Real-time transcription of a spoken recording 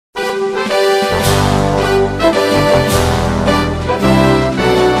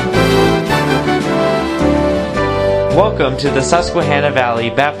Welcome to the Susquehanna Valley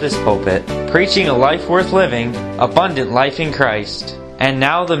Baptist Pulpit, preaching a life worth living, abundant life in Christ. And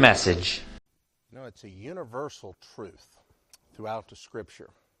now the message. You know, it's a universal truth throughout the Scripture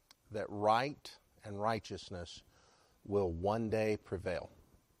that right and righteousness will one day prevail.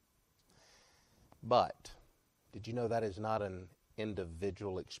 But did you know that is not an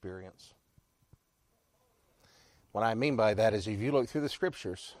individual experience? What I mean by that is if you look through the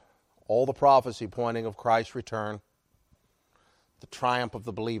Scriptures, all the prophecy pointing of Christ's return, the triumph of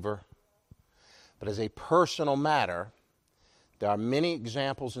the believer, but as a personal matter, there are many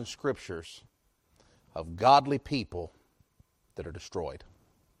examples in Scriptures of godly people that are destroyed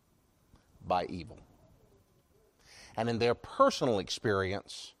by evil. And in their personal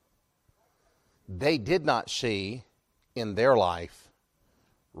experience, they did not see in their life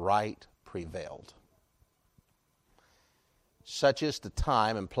right prevailed. Such is the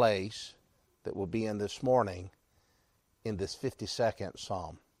time and place that we'll be in this morning in this 52nd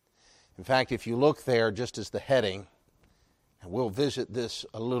Psalm. In fact, if you look there just as the heading, and we'll visit this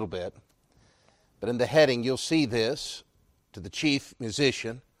a little bit, but in the heading you'll see this, to the chief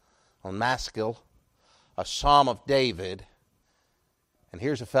musician on Maskil, a Psalm of David. And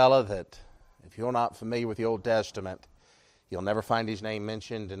here's a fellow that, if you're not familiar with the Old Testament, you'll never find his name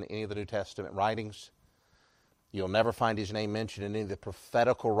mentioned in any of the New Testament writings. You'll never find his name mentioned in any of the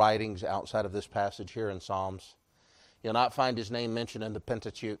prophetical writings outside of this passage here in Psalms. You'll not find his name mentioned in the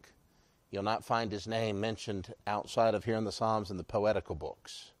Pentateuch. You'll not find his name mentioned outside of here in the Psalms in the poetical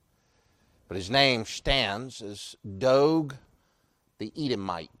books. But his name stands as Doeg the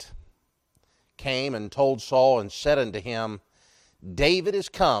Edomite. Came and told Saul and said unto him, David is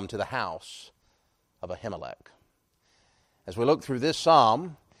come to the house of Ahimelech. As we look through this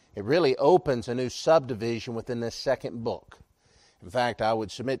psalm, it really opens a new subdivision within this second book. In fact, I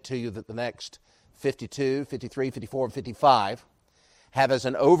would submit to you that the next 52, 53, 54, and 55 have as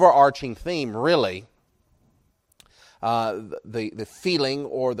an overarching theme, really, the feeling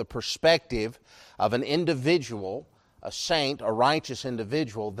or the perspective of an individual, a saint, a righteous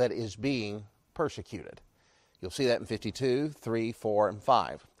individual that is being persecuted. You'll see that in 52, 3, 4, and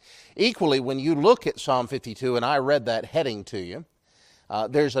 5. Equally, when you look at Psalm 52, and I read that heading to you,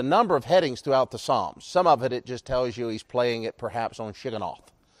 there's a number of headings throughout the Psalms. Some of it just tells you he's playing it perhaps on Shigionoth,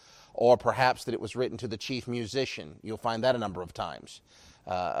 or perhaps that it was written to the chief musician. You'll find that a number of times.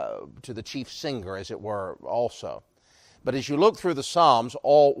 To the chief singer, as it were, also. But as you look through the Psalms,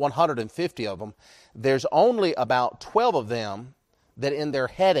 all 150 of them, there's only about 12 of them that in their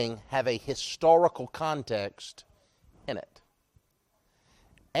heading have a historical context in it.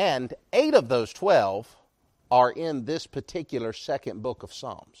 And 8 of those 12 are in this particular second book of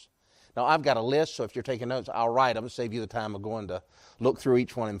Psalms. Now, I've got a list, so if you're taking notes, I'll write them, save you the time of going to look through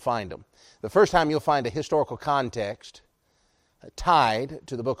each one and find them. The first time you'll find a historical context tied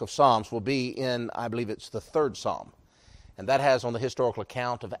to the book of Psalms will be in, I believe it's the 3rd Psalm. And that has on the historical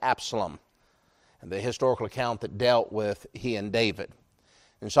account of Absalom, and the historical account that dealt with he and David.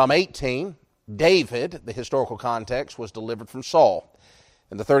 In Psalm 18, David, the historical context, was delivered from Saul.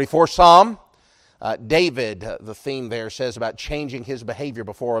 In the 34th Psalm, David, the theme there says about changing his behavior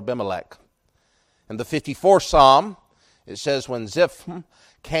before Abimelech. In the 54th Psalm, it says when Ziph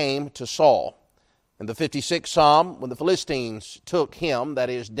came to Saul. In the 56th Psalm, when the Philistines took him, that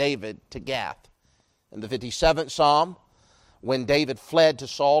is David, to Gath. In the 57th Psalm, when David fled to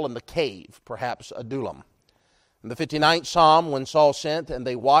Saul in the cave, perhaps Adullam. In the 59th Psalm, when Saul sent and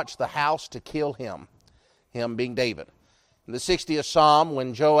they watched the house to kill him being David. In the 60th Psalm,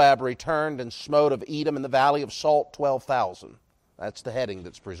 when Joab returned and smote of Edom in the valley of Salt 12,000. That's the heading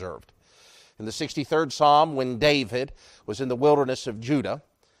that's preserved. In the 63rd Psalm, when David was in the wilderness of Judah.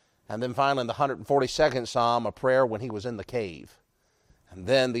 And then finally in the 142nd Psalm, a prayer when he was in the cave. And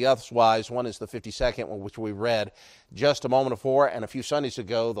then the otherwise one is the 52nd one, which we read just a moment before, and a few Sundays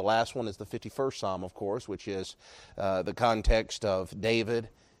ago, the last one is the 51st Psalm, of course, which is the context of David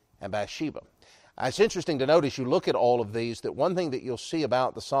and Bathsheba. It's interesting to notice, you look at all of these, that one thing that you'll see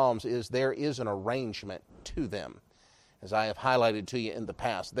about the Psalms is there is an arrangement to them, as I have highlighted to you in the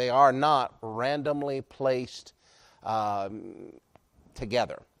past. They are not randomly placed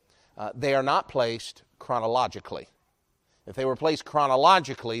together. They are not placed chronologically. If they were placed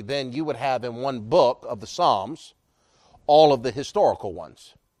chronologically, then you would have in one book of the Psalms all of the historical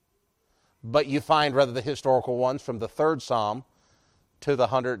ones. But you find rather the historical ones from the 3rd Psalm to the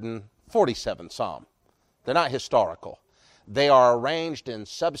 147th Psalm. They're not historical. They are arranged in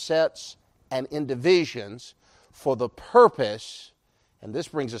subsets and in divisions for the purpose, and this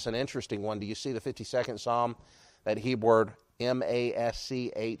brings us an interesting one. Do you see the 52nd Psalm, that Hebrew word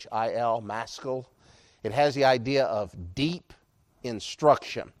M-A-S-C-H-I-L, Maskil? It has the idea of deep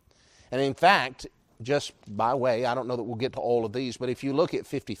instruction. And in fact, just by way, I don't know that we'll get to all of these, but if you look at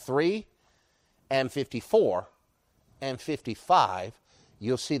 53 and 54 and 55,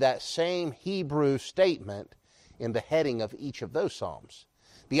 you'll see that same Hebrew statement in the heading of each of those psalms.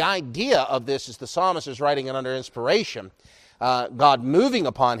 The idea of this is the psalmist is writing it under inspiration, God moving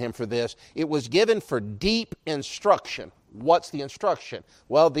upon him for this. It was given for deep instruction. What's the instruction?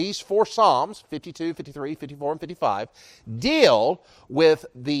 Well, these four psalms, 52, 53, 54, and 55, deal with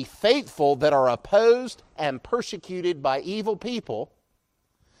the faithful that are opposed and persecuted by evil people.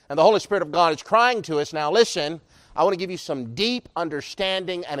 And the Holy Spirit of God is crying to us, now listen, I want to give you some deep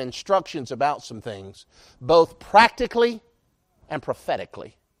understanding and instructions about some things, both practically and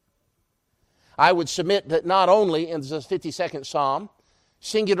prophetically. I would submit that not only in the 52nd Psalm,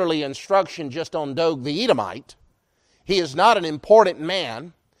 singularly instruction just on Dog the Edomite, he is not an important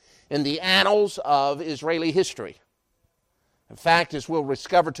man in the annals of Israeli history. In fact, as we'll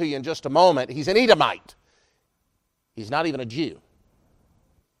discover to you in just a moment, he's an Edomite. He's not even a Jew.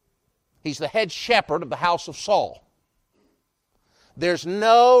 He's the head shepherd of the house of Saul. There's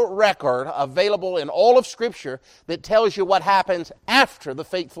no record available in all of Scripture that tells you what happens after the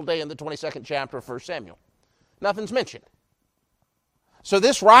fateful day in the 22nd chapter of 1 Samuel. Nothing's mentioned. So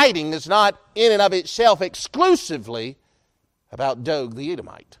this writing is not in and of itself exclusively about Dog the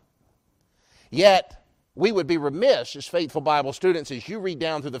Edomite. Yet, we would be remiss as faithful Bible students as you read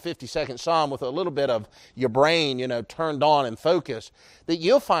down through the 52nd Psalm with a little bit of your brain, turned on and focused, that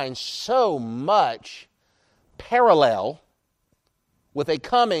you'll find so much parallel with a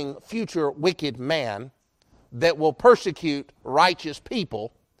coming future wicked man that will persecute righteous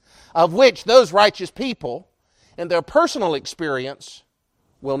people, of which those righteous people, in their personal experience,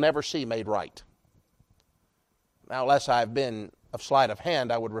 will never see made right. Now, unless I've been of sleight of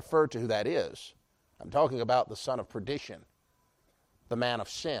hand, I would refer to who that is. I'm talking about the son of perdition, the man of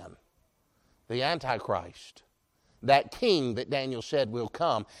sin, the Antichrist, that king that Daniel said will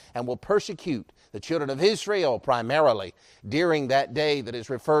come and will persecute the children of Israel primarily during that day that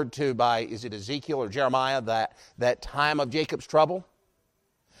is referred to by, is it Ezekiel or Jeremiah, that time of Jacob's trouble?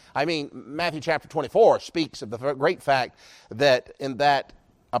 I mean, Matthew chapter 24 speaks of the great fact that in that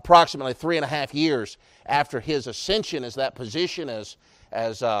approximately 3.5 years after his ascension as that position as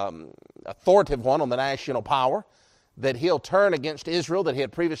authoritative one on the national power, that he'll turn against Israel that he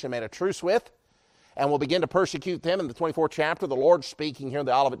had previously made a truce with and will begin to persecute them. In the 24th chapter, the Lord speaking here in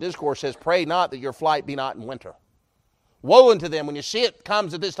the Olivet Discourse says, pray not that your flight be not in winter. Woe unto them when you see it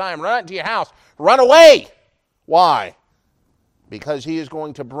comes at this time, run into your house, run away. Why? Because he is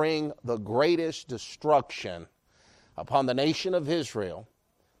going to bring the greatest destruction upon the nation of Israel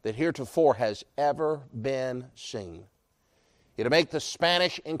that heretofore has ever been seen. It'll make the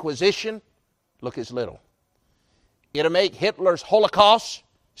Spanish Inquisition look as little. It'll make Hitler's Holocaust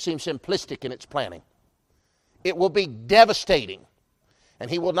seem simplistic in its planning. It will be devastating.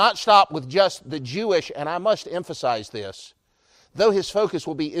 And he will not stop with just the Jewish, and I must emphasize this, though his focus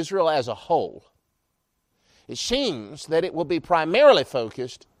will be Israel as a whole. It seems that it will be primarily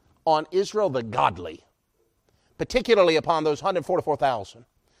focused on Israel the godly, particularly upon those 144,000.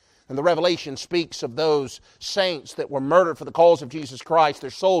 And the Revelation speaks of those saints that were murdered for the cause of Jesus Christ, their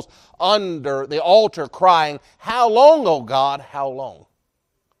souls under the altar crying, how long, O God, how long?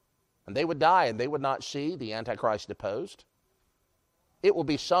 And they would die and they would not see the Antichrist deposed. It will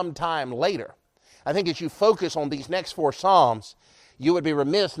be some time later. I think as you focus on these next four Psalms, you would be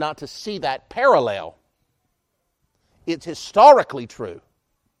remiss not to see that parallel. It's historically true,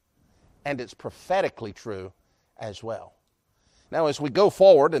 and it's prophetically true as well. Now, as we go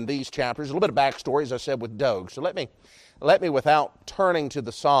forward in these chapters, a little bit of backstory, as I said, with Dog. So let me, without turning to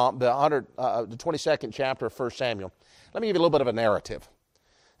the Psalm, the 22nd chapter of 1 Samuel, let me give you a little bit of a narrative.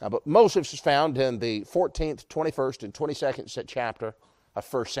 But most of this is found in the 14th, 21st, and 22nd chapter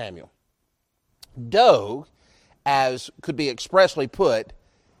of 1 Samuel. Dog, as could be expressly put,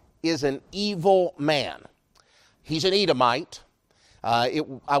 is an evil man. He's an Edomite.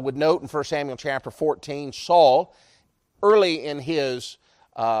 I would note in 1 Samuel chapter 14, Saul, early in his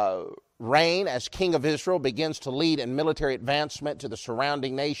reign as king of Israel, begins to lead in military advancement to the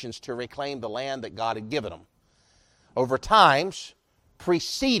surrounding nations to reclaim the land that God had given them. Over times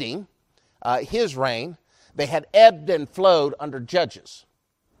preceding his reign, they had ebbed and flowed under judges.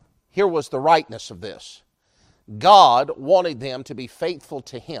 Here was the rightness of this. God wanted them to be faithful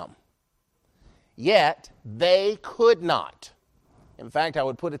to him. Yet they could not. In fact, I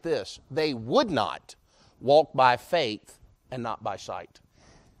would put it this: they would not walk by faith and not by sight.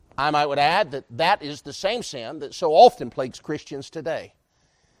 I would add that that is the same sin that so often plagues Christians today.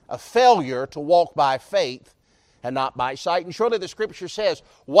 a failure to walk by faith and not by sight. And surely the Scripture says,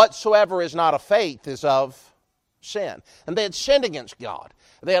 whatsoever is not of faith is of sin. And they had sinned against God.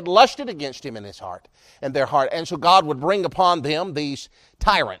 They had lusted against Him in their heart. And so God would bring upon them these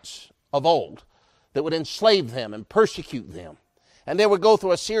tyrants of old that would enslave them and persecute them. And they would go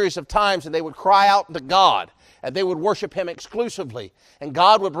through a series of times and they would cry out to God and they would worship Him exclusively. And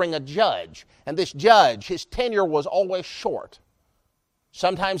God would bring a judge. And this judge, his tenure was always short.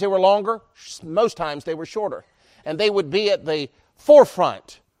 Sometimes they were longer, most times they were shorter. And they would be at the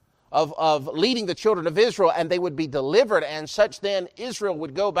forefront of leading the children of Israel, and they would be delivered, and such then Israel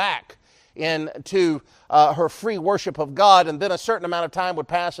would go back into her free worship of God, and then a certain amount of time would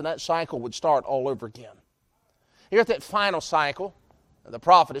pass, and that cycle would start all over again. Here at that final cycle, the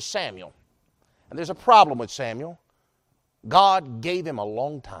prophet is Samuel. And there's a problem with Samuel. God gave him a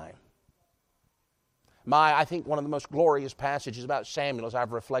long time. I think one of the most glorious passages about Samuel, as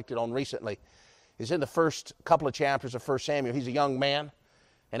I've reflected on recently, is in the first couple of chapters of 1 Samuel. He's a young man,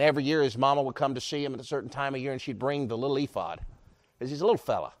 and every year his mama would come to see him at a certain time of year, and she'd bring the little ephod, because he's a little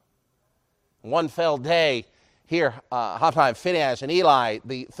fella. One fell day, here, Hophni and Phinehas and Eli,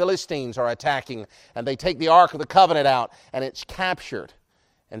 the Philistines are attacking, and they take the Ark of the Covenant out, and it's captured.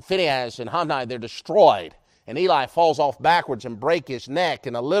 And Phinehas and Hophni, they're destroyed. And Eli falls off backwards and breaks his neck,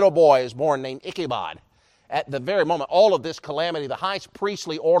 and a little boy is born named Ichabod. At the very moment, all of this calamity, the high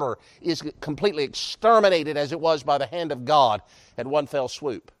priestly order is completely exterminated as it was by the hand of God at one fell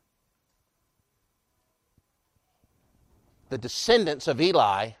swoop. The descendants of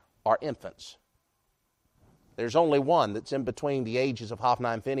Eli are infants. There's only one that's in between the ages of Hophni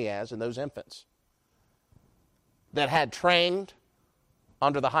and Phinehas and those infants that had trained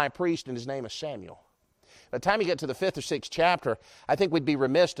under the high priest, and his name is Samuel. By the time you get to the 5th or 6th chapter, I think we'd be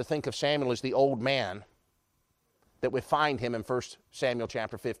remiss to think of Samuel as the old man that we find him in 1 Samuel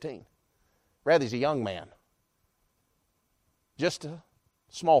chapter 15. Rather, he's a young man. Just a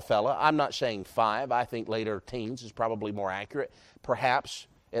small fella. I'm not saying 5. I think later teens is probably more accurate. Perhaps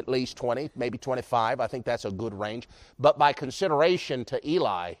at least 20, maybe 25. I think that's a good range. But by consideration to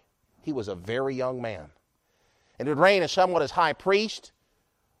Eli, he was a very young man. And he would reign as somewhat as high priest,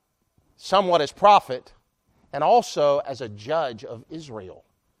 somewhat as prophet, and also as a judge of Israel.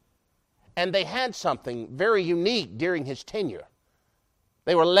 And they had something very unique during his tenure.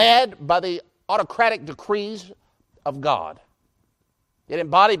 They were led by the autocratic decrees of God, yet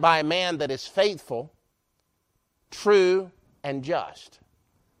embodied by a man that is faithful, true, and just.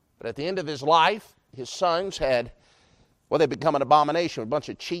 But at the end of his life, his sons had, they become an abomination, a bunch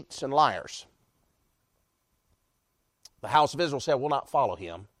of cheats and liars. The house of Israel said, we'll not follow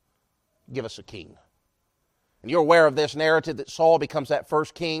him. Give us a king. And you're aware of this narrative that Saul becomes that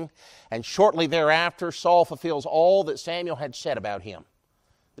first king, and shortly thereafter, Saul fulfills all that Samuel had said about him.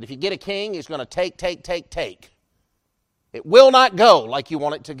 That if you get a king, he's going to take. It will not go like you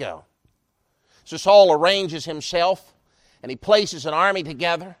want it to go. So Saul arranges himself, and he places an army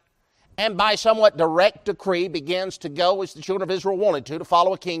together, and by somewhat direct decree begins to go as the children of Israel wanted to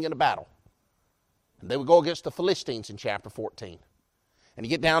follow a king in a battle. And they would go against the Philistines in chapter 14. And you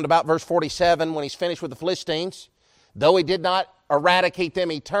get down to about verse 47, when he's finished with the Philistines, though he did not eradicate them,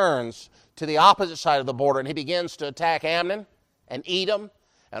 he turns to the opposite side of the border and he begins to attack Ammon and Edom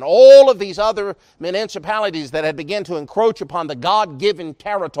and all of these other municipalities that had begun to encroach upon the God-given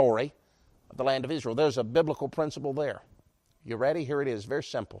territory of the land of Israel. There's a biblical principle there. You ready? Here it is. Very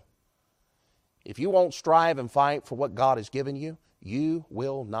simple. If you won't strive and fight for what God has given you, you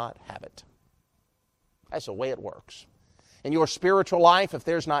will not have it. That's the way it works. In your spiritual life, if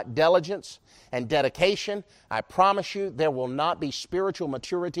there's not diligence and dedication, I promise you there will not be spiritual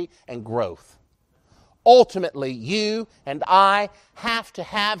maturity and growth. Ultimately, you and I have to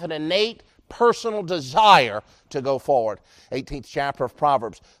have an innate personal desire to go forward. 18th chapter of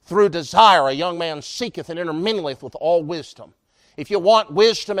Proverbs. Through desire a young man seeketh and intermingleth with all wisdom. If you want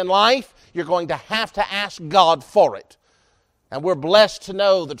wisdom in life, you're going to have to ask God for it. And we're blessed to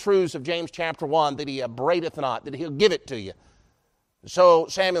know the truths of James chapter 1, that he abradeth not, that he'll give it to you. So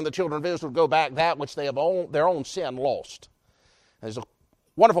Samuel and the children of Israel go back that which they have their own sin lost. And there's a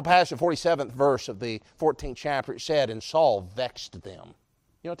wonderful passage, 47th verse of the 14th chapter. It said, and Saul vexed them.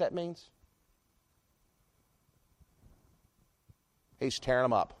 You know what that means? He's tearing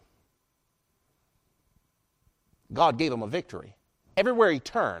them up. God gave him a victory. Everywhere he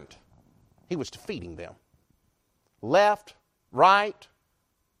turned, he was defeating them. Left, right,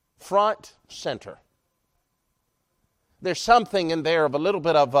 front, center. There's something in there of a little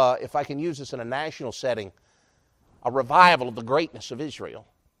bit of, if I can use this in a national setting, a revival of the greatness of Israel.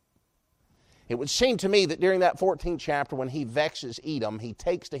 It would seem to me that during that 14th chapter, when he vexes Edom, he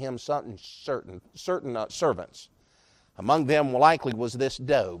takes to him certain servants. Among them likely was this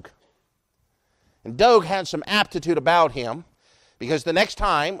Doeg. And Doeg had some aptitude about him, because the next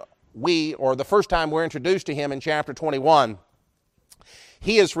time the first time we're introduced to him in chapter 21,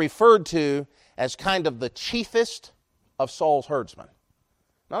 he is referred to as kind of the chiefest of Saul's herdsmen.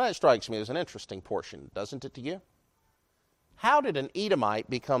 Now that strikes me as an interesting portion, doesn't it to you? How did an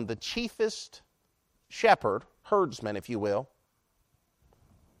Edomite become the chiefest shepherd, herdsman, if you will,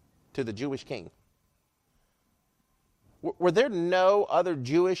 to the Jewish king? Were there no other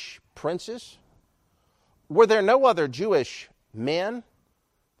Jewish princes? Were there no other Jewish men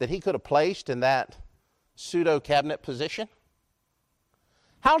that he could have placed in that pseudo-cabinet position?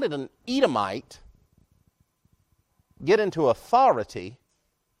 How did an Edomite get into authority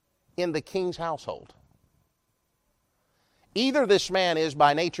in the king's household? Either this man is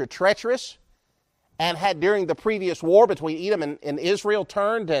by nature treacherous and had during the previous war between Edom and Israel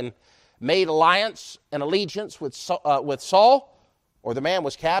turned and made alliance and allegiance with Saul, or the man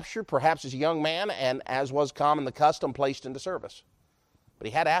was captured, perhaps as a young man, and as was common the custom, placed into service. But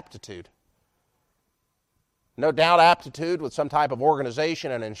he had aptitude. No doubt aptitude with some type of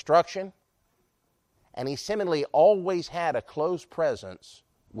organization and instruction. And he seemingly always had a close presence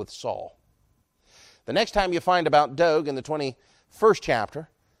with Saul. The next time you find about Doeg in the 21st chapter,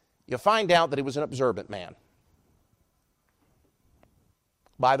 you'll find out that he was an observant man.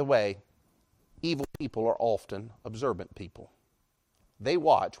 By the way, evil people are often observant people. They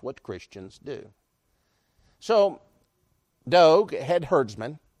watch what Christians do. So, Doeg, head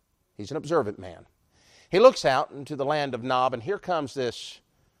herdsman, he's an observant man. He looks out into the land of Nob, and here comes this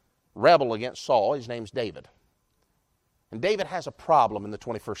rebel against Saul. His name's David. And David has a problem in the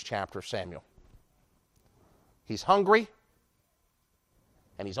 21st chapter of Samuel. He's hungry,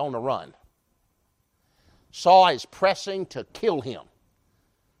 and he's on the run. Saul is pressing to kill him.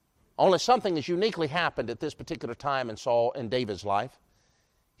 Only something has uniquely happened at this particular time in Saul and David's life.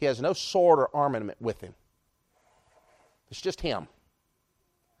 He has no sword or armament with him. It's just him.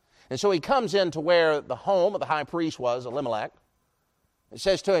 And so he comes into where the home of the high priest was, Elimelech. It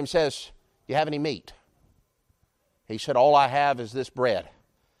says to him, "Do you have any meat?" He said, "All I have is this bread."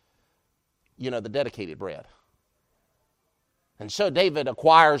 You know, the dedicated bread. And so David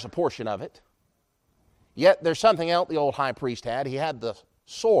acquires a portion of it. Yet there's something else the old high priest had. He had the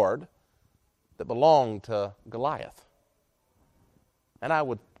sword that belonged to Goliath. And I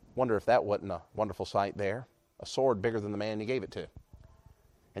would wonder if that wasn't a wonderful sight there. A sword bigger than the man he gave it to.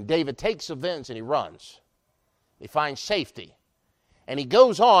 And David takes events and he runs. He finds safety. And he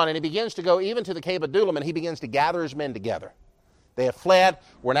goes on and he begins to go even to the cave of Adullam, and he begins to gather his men together. They have fled.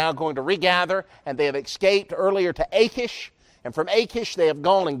 We're now going to regather, and they have escaped earlier to Achish. And from Achish they have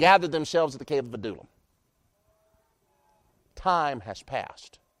gone and gathered themselves at the cave of Adullam. Time has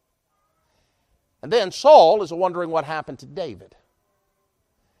passed. And then Saul is wondering what happened to David.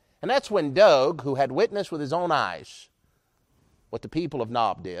 And that's when Doeg, who had witnessed with his own eyes what the people of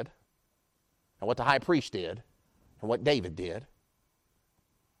Nob did, and what the high priest did, and what David did,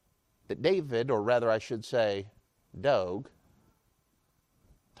 that David, or rather I should say Doeg,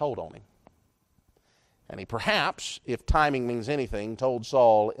 told on him. And he perhaps, if timing means anything, told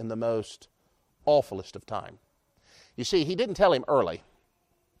Saul in the most awfulest of time. You see, he didn't tell him early.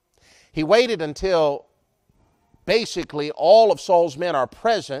 He waited until basically all of Saul's men are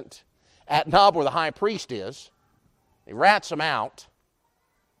present at Nob where the high priest is. He rats them out.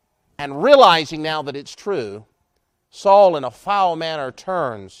 And realizing now that it's true, Saul in a foul manner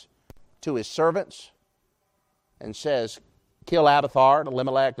turns to his servants and says, "Kill Abiathar and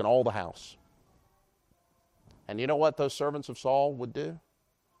Elimelech and all the house." And you know what those servants of Saul would do?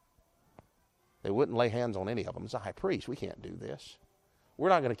 They wouldn't lay hands on any of them. It's a high priest. We can't do this. We're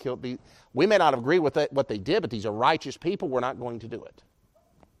not going to kill these. We may not agree with what they did, but these are righteous people. We're not going to do it.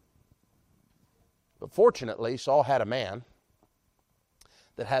 But fortunately, Saul had a man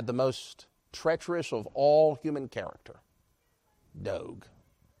that had the most treacherous of all human character, Doeg.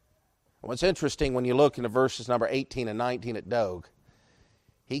 And what's interesting when you look into verses number 18 and 19 at Doeg,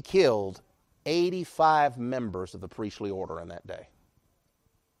 he killed 85 members of the priestly order in that day.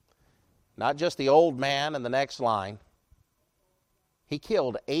 Not just the old man in the next line. He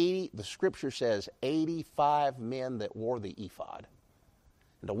killed the scripture says, 85 men that wore the ephod.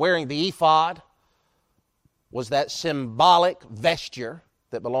 And the wearing the ephod was that symbolic vesture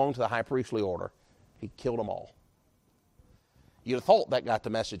that belonged to the high priestly order. He killed them all. You'd have thought that got the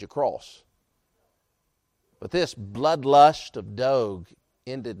message across. But this bloodlust of Doeg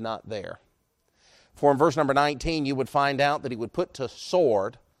ended not there. For in verse number 19, you would find out that he would put to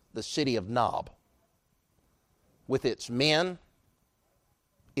sword the city of Nob, with its men,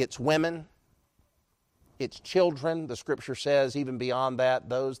 its women, its children, the Scripture says, even beyond that,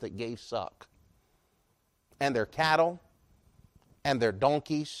 those that gave suck, and their cattle, and their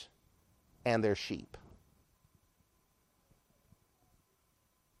donkeys, and their sheep.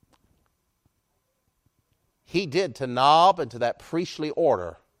 He did to Nob and to that priestly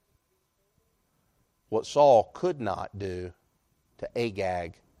order what Saul could not do to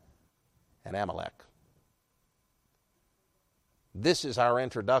Agag and Amalek. This is our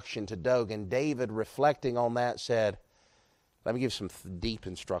introduction to Dog, and David, reflecting on that, said, let me give some deep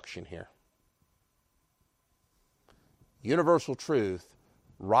instruction here. Universal truth,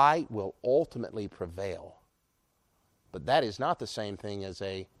 right will ultimately prevail, but that is not the same thing as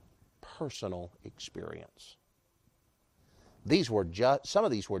a personal experience. Some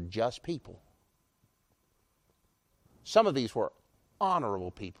of these were just people. Some of these were honorable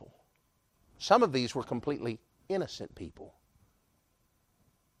people. Some of these were completely innocent people.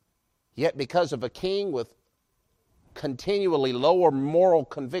 Yet because of a king with continually lower moral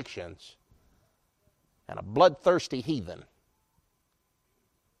convictions and a bloodthirsty heathen,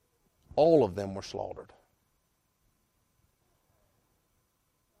 all of them were slaughtered.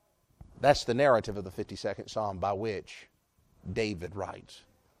 That's the narrative of the 52nd Psalm by which David writes.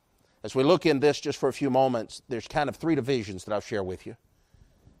 As we look in this just for a few moments, there's kind of three divisions that I'll share with you.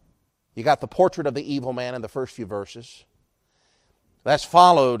 You got the portrait of the evil man in the first few verses. That's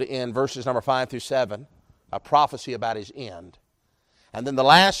followed in verses number 5 through 7, a prophecy about his end. And then the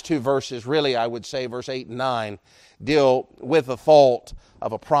last two verses, really I would say verse 8 and 9, deal with the thought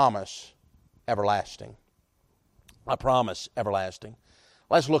of a promise everlasting. A promise everlasting.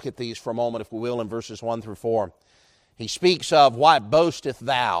 Let's look at these for a moment, if we will, in verses 1 through 4. He speaks of, why boasteth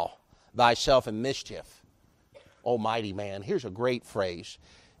thou thyself in mischief, O mighty man? Here's a great phrase.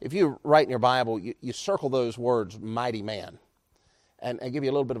 If you write in your Bible, you circle those words, mighty man, and give you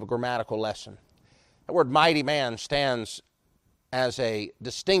a little bit of a grammatical lesson. The word mighty man stands as a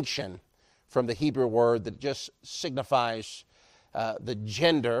distinction from the Hebrew word that just signifies the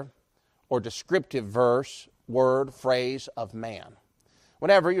gender or descriptive word, phrase of man.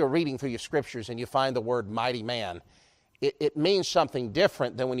 Whenever you're reading through your scriptures and you find the word mighty man, it means something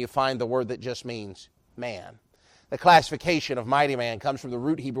different than when you find the word that just means man. The classification of mighty man comes from the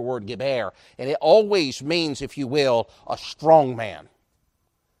root Hebrew word geber, and it always means, if you will, a strong man.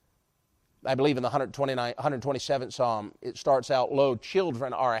 I believe in the 127th Psalm, it starts out, lo,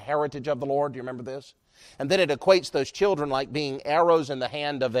 children are a heritage of the Lord. Do you remember this? And then it equates those children like being arrows in the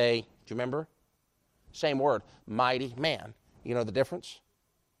hand of a, do you remember? Same word, mighty man. You know the difference?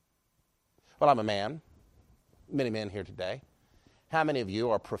 Well, I'm a man. Many men here today. How many of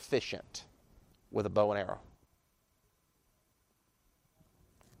you are proficient with a bow and arrow?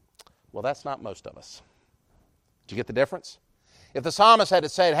 Well, that's not most of us. Did you get the difference? If the psalmist had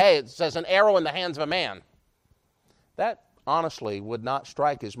said, hey, it says an arrow in the hands of a man, that honestly would not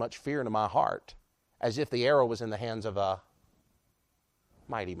strike as much fear into my heart as if the arrow was in the hands of a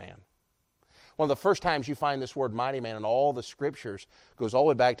mighty man. One of the first times you find this word mighty man in all the scriptures goes all the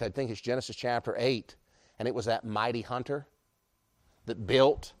way back to, I think it's Genesis chapter 8, and it was that mighty hunter that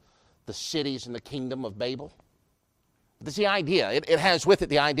built the cities in the kingdom of Babel. That's the idea. It has with it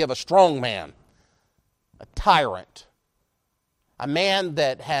the idea of a strong man, a tyrant, a man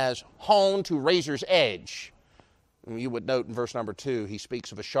that has honed to razor's edge. And you would note in verse number 2, he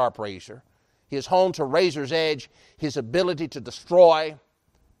speaks of a sharp razor. He has honed to razor's edge his ability to destroy,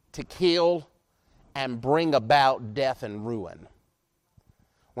 to kill, and bring about death and ruin.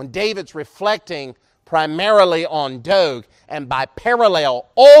 When David's reflecting primarily on Dog, and by parallel,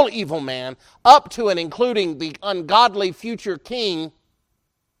 all evil man, up to and including the ungodly future king,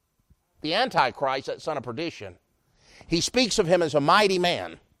 the Antichrist, that son of perdition, he speaks of him as a mighty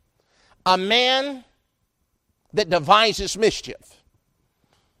man, a man that devises mischief,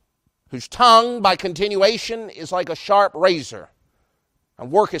 whose tongue by continuation is like a sharp razor,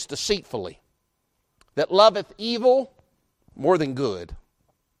 and worketh deceitfully, that loveth evil more than good,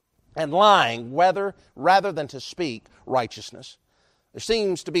 and lying rather than to speak righteousness. There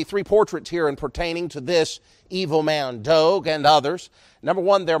seems to be three portraits here in pertaining to this evil man, Dog, and others. Number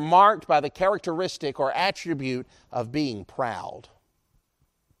one, they're marked by the characteristic or attribute of being proud.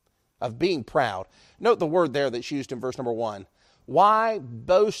 Of being proud. Note the word there that's used in verse number 1. Why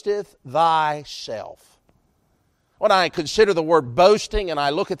boasteth thyself? When I consider the word boasting and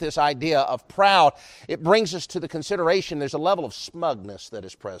I look at this idea of proud, it brings us to the consideration there's a level of smugness that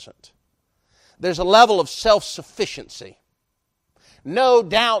is present. There's a level of self-sufficiency. No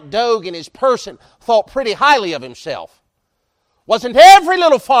doubt Dog in his person thought pretty highly of himself. Wasn't every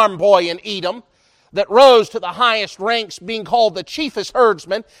little farm boy in Edom that rose to the highest ranks being called the chiefest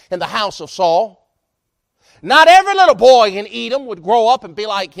herdsman in the house of Saul? Not every little boy in Edom would grow up and be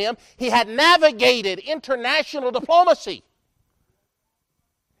like him. He had navigated international diplomacy.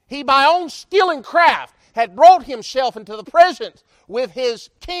 He, by own skill and craft, had brought himself into the presence with his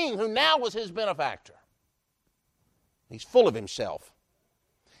king, who now was his benefactor. He's full of himself.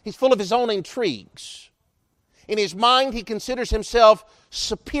 He's full of his own intrigues. In his mind, he considers himself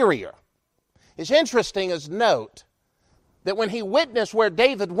superior. It's interesting as note that when he witnessed where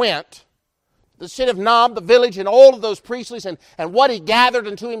David went, the city of Nob, the village, and all of those priestlies, and what he gathered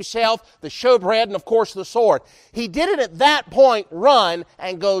unto himself, the showbread, and of course the sword, he didn't at that point run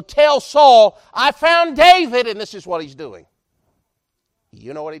and go tell Saul, I found David, and this is what he's doing.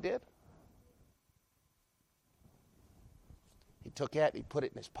 You know what he did? He took that and he put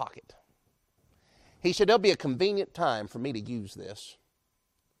it in his pocket. He said, there'll be a convenient time for me to use this.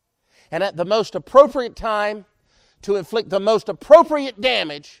 And at the most appropriate time, to inflict the most appropriate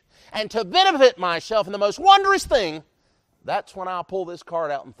damage and to benefit myself in the most wondrous thing, that's when I'll pull this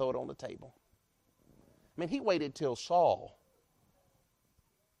card out and throw it on the table. I mean, he waited till Saul.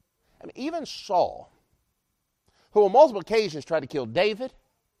 I mean, even Saul, who on multiple occasions tried to kill David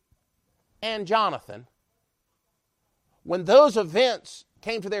and Jonathan, when those events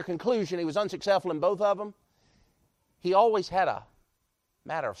came to their conclusion, he was unsuccessful in both of them, he always had a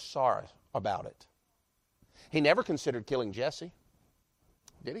matter of sorrow about it. He never considered killing Jesse,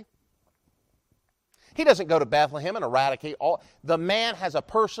 did he? He doesn't go to Bethlehem and eradicate all. The man has a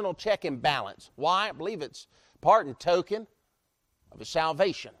personal check and balance. Why? I believe it's part and token of his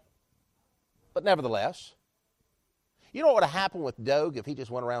salvation. But nevertheless, you know what would have happened with Doeg if he just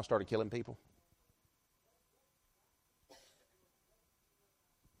went around and started killing people?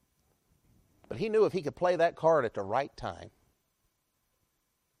 But he knew if he could play that card at the right time,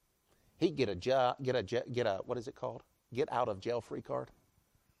 he'd get a what is it called? Get out of jail free card.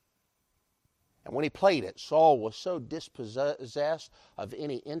 And when he played it, Saul was so dispossessed of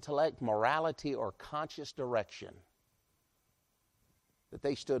any intellect, morality, or conscious direction that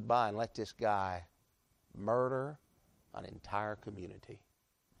they stood by and let this guy murder an entire community.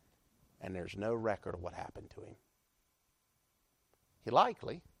 And there's no record of what happened to him. He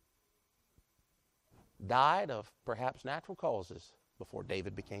likely died of perhaps natural causes before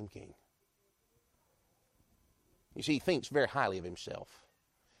David became king. You see, he thinks very highly of himself.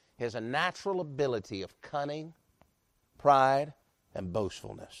 He has a natural ability of cunning, pride, and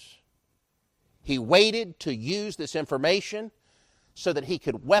boastfulness. He waited to use this information so that he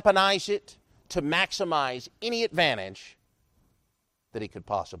could weaponize it to maximize any advantage that he could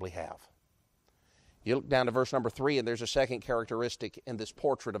possibly have. You look down to verse number 3, and there's a second characteristic in this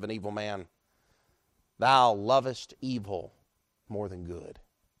portrait of an evil man. Thou lovest evil more than good.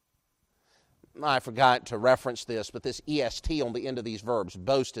 I forgot to reference this, but this est on the end of these verbs,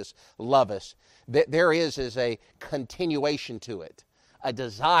 boastest, lovest, there is a continuation to it, a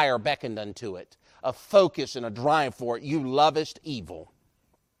desire beckoned unto it, a focus and a drive for it. You lovest evil.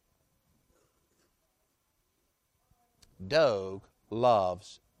 Doeg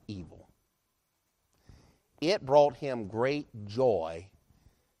loves evil. It brought him great joy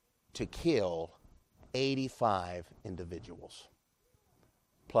to kill 85 individuals,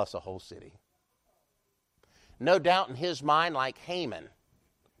 plus a whole city. No doubt in his mind, like Haman,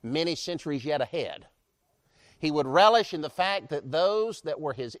 many centuries yet ahead, he would relish in the fact that those that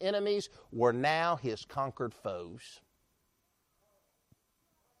were his enemies were now his conquered foes.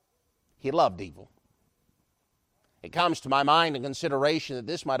 He loved evil. It comes to my mind in consideration that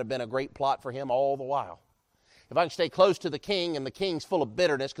this might have been a great plot for him all the while. If I can stay close to the king, and the king's full of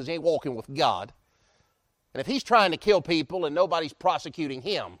bitterness because he ain't walking with God, and if he's trying to kill people and nobody's prosecuting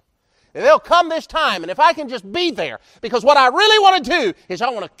him, they'll come this time, and if I can just be there, because what I really want to do is I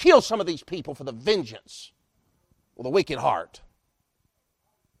want to kill some of these people for the vengeance with a wicked heart.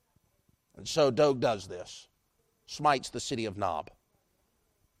 And so Doeg does this. Smites the city of Nob.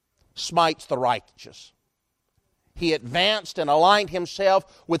 Smites the righteous. He advanced and aligned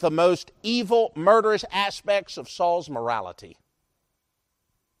himself with the most evil, murderous aspects of Saul's morality.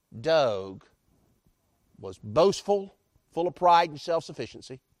 Doeg was boastful, full of pride and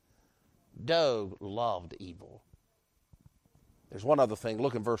self-sufficiency. Doeg loved evil. There's one other thing.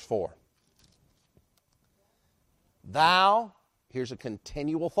 Look in verse 4. Thou, here's a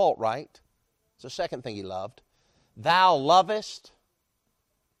continual thought, right? It's the second thing he loved. Thou lovest.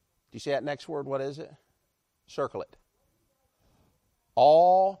 Do you see that next word? What is it? Circle it.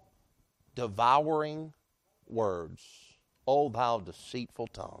 All devouring words. O thou deceitful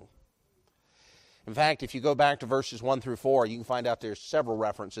tongue. In fact, if you go back to verses 1 through 4, you can find out there's several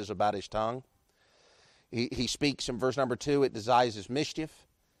references about his tongue. He speaks in verse number 2, it devises mischief,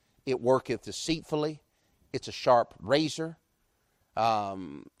 it worketh deceitfully, it's a sharp razor.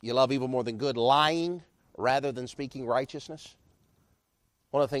 You love evil more than good, lying rather than speaking righteousness.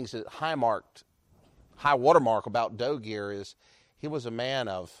 One of the things that high watermark about Doeg is he was a man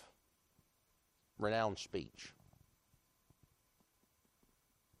of renowned speech.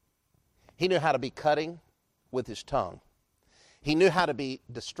 He knew how to be cutting with his tongue. He knew how to be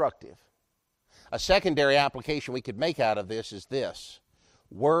destructive. A secondary application we could make out of this is this: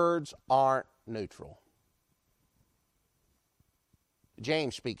 words aren't neutral.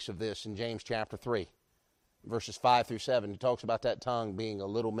 James speaks of this in James chapter 3, verses 5 through 7. He talks about that tongue being a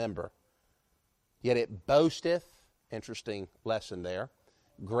little member. Yet it boasteth, interesting lesson there,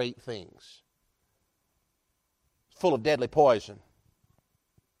 great things. Full of deadly poison.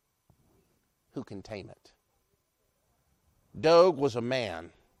 Who can tame it? Doeg was a man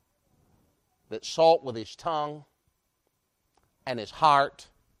that sought with his tongue and his heart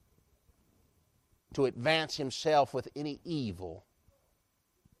to advance himself with any evil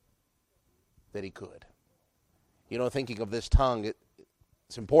that he could. You know, thinking of this tongue,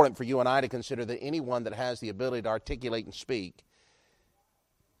 it's important for you and I to consider that anyone that has the ability to articulate and speak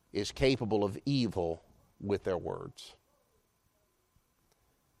is capable of evil with their words.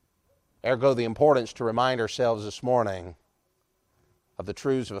 Ergo, the importance to remind ourselves this morning of the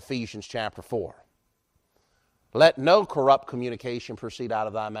truths of Ephesians chapter 4. Let no corrupt communication proceed out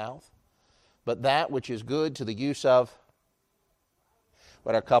of thy mouth, but that which is good to the use of,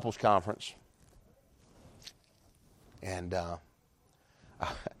 at our couples conference. And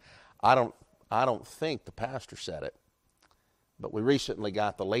I don't think the pastor said it, but we recently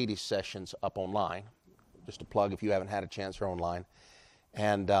got the ladies' sessions up online. Just a plug if you haven't had a chance, they're online.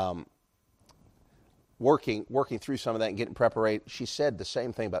 And working through some of that and getting prepared, she said the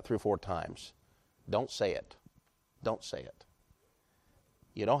same thing about 3 or 4 times. Don't say it. Don't say it.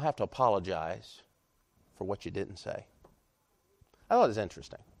 You don't have to apologize for what you didn't say. I thought it was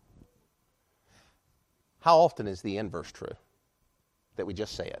interesting. How often is the inverse true? That we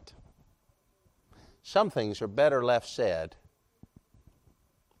just say it. Some things are better left said.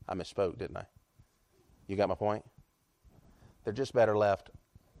 I misspoke, didn't I? You got my point? They're just better left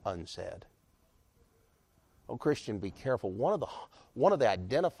unsaid. Oh, Christian, be careful. One of the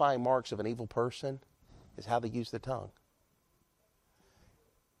identifying marks of an evil person is how they use their tongue.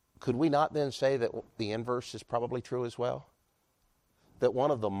 Could we not then say that the inverse is probably true as well? That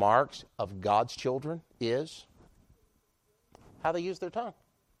one of the marks of God's children is how they use their tongue.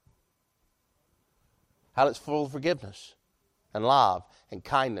 How it's full of forgiveness and love and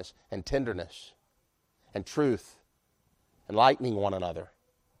kindness and tenderness and truth, enlightening one another.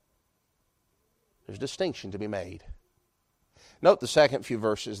 There's distinction to be made. Note the second few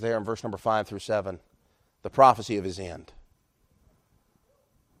verses there in verse number 5 through 7, the prophecy of his end.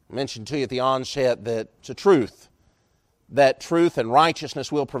 I mentioned to you at the onset that it's a truth, that truth and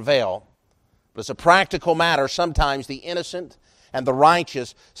righteousness will prevail. But as a practical matter, sometimes the innocent and the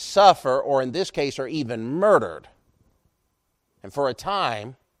righteous suffer, or in this case are even murdered. And for a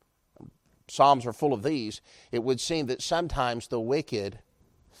time, Psalms are full of these, it would seem that sometimes the wicked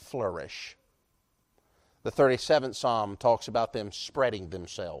flourish. The 37th Psalm talks about them spreading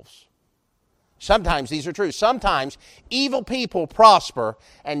themselves. Sometimes these are true. Sometimes evil people prosper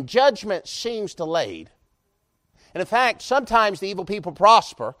and judgment seems delayed. And in fact, sometimes the evil people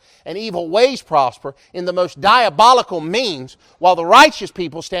prosper and evil ways prosper in the most diabolical means, while the righteous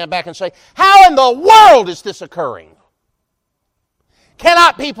people stand back and say, how in the world is this occurring?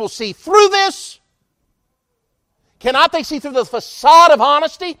 Cannot people see through this? Cannot they see through the facade of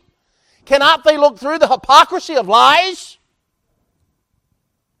honesty? Cannot they look through the hypocrisy of lies?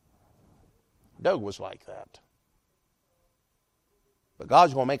 Doeg was like that. But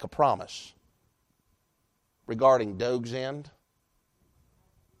God's going to make a promise regarding Doeg's end,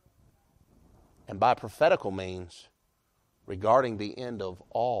 and by prophetical means regarding the end of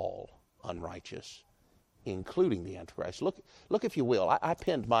all unrighteous, including the Antichrist. Look if you will. I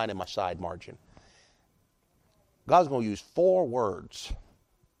pinned mine in my side margin. God's going to use 4 words,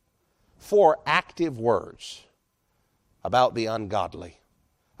 4 active words about the ungodly,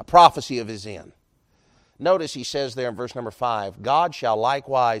 a prophecy of his end. Notice he says there in verse number 5, God shall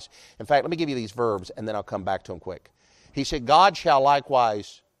likewise, in fact, let me give you these verbs and then I'll come back to them quick. He said, God shall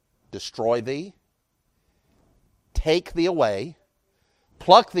likewise destroy thee, take thee away,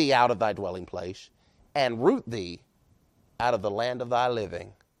 pluck thee out of thy dwelling place, and root thee out of the land of thy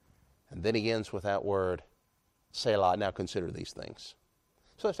living. And then he ends with that word, Selah. Now consider these things.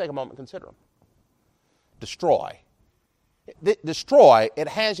 So let's take a moment and consider them. destroy. Destroy, it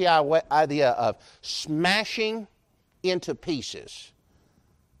has the idea of smashing into pieces.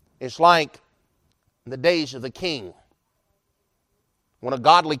 It's like in the days of the king. When a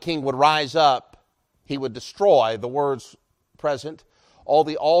godly king would rise up, he would destroy, the words present, all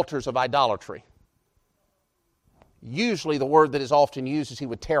the altars of idolatry. Usually the word that is often used is he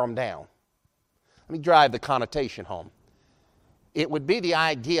would tear them down. Let me drive the connotation home. It would be the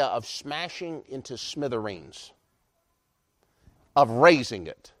idea of smashing into smithereens, of razing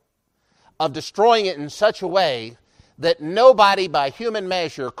it, of destroying it in such a way that nobody by human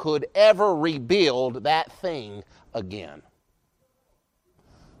measure could ever rebuild that thing again.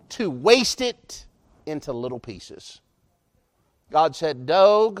 To waste it into little pieces. God said,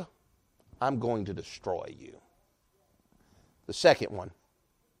 Dog, I'm going to destroy you. The second one,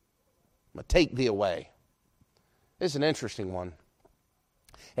 I'm going to take thee away. This is an interesting one.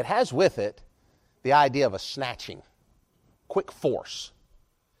 It has with it the idea of a snatching, quick force.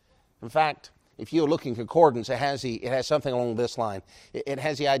 In fact, if you look in concordance, it has something along this line. It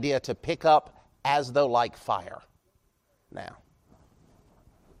has the idea to pick up as though like fire. Now,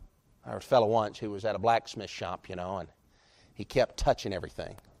 I heard a fellow once who was at a blacksmith shop, and he kept touching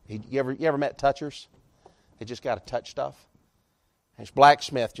everything. You ever met touchers? They just got to touch stuff. His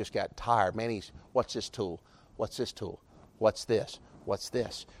blacksmith just got tired. Man, what's this tool? What's this tool? What's this? What's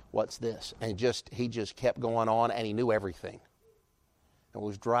this? What's this? And he just kept going on, and he knew everything. And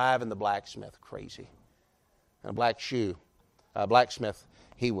was driving the blacksmith crazy. And blacksmith,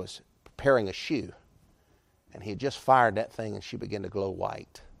 he was preparing a shoe. And he had just fired that thing, and she began to glow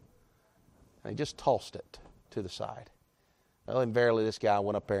white. And he just tossed it to the side. Well, and verily this guy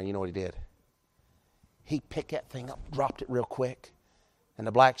went up there, and you know what he did? He picked that thing up, dropped it real quick. And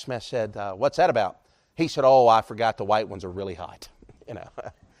the blacksmith said, what's that about? He said, oh, I forgot the white ones are really hot.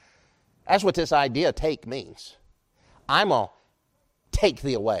 That's what this idea take means. I'm going to take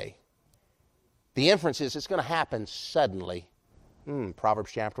thee away. The inference is it's going to happen suddenly.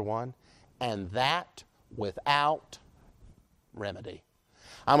 Proverbs chapter 1. And that without remedy.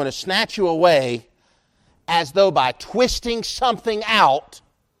 I'm going to snatch you away as though by twisting something out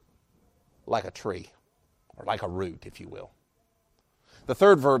like a tree or like a root, if you will. The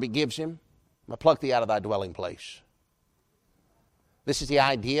third verb it gives him, I'm going to pluck thee out of thy dwelling place. This is the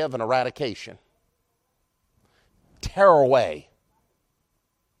idea of an eradication. Tear away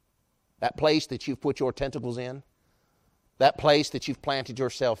that place that you've put your tentacles in, that place that you've planted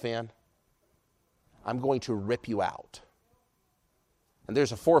yourself in. I'm going to rip you out. And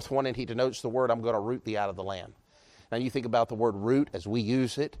there's a fourth one, and he denotes the word, I'm going to root thee out of the land. Now you think about the word root as we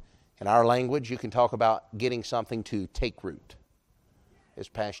use it in our language. You can talk about getting something to take root. This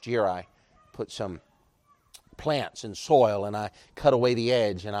past year I put some plants in soil, and I cut away the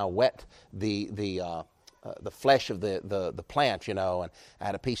edge, and I wet the flesh of the plant, and I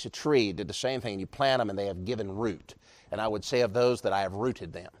had a piece of tree, did the same thing. You plant them, and they have given root. And I would say of those that I have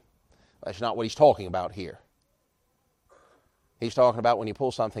rooted them. That's not what he's talking about here. He's talking about when you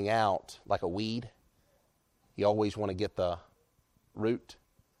pull something out like a weed, you always want to get the root.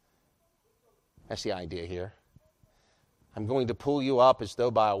 That's the idea here. I'm going to pull you up as though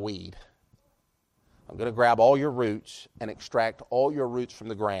by a weed. I'm going to grab all your roots and extract all your roots from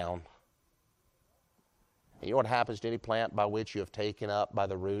the ground. And you know what happens to any plant by which you have taken up by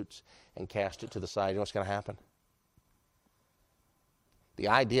the roots and cast it to the side? You know what's going to happen? The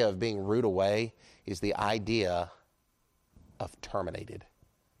idea of being rooted away is the idea of terminated,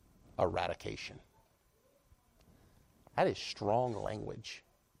 eradication. That is strong language.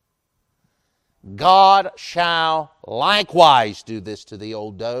 God shall likewise do this to thee,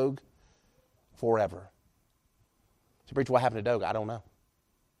 old dog, forever. So, preacher, what happened to Doeg? I don't know.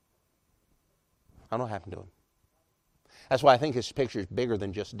 I don't know what happened to him. That's why I think this picture is bigger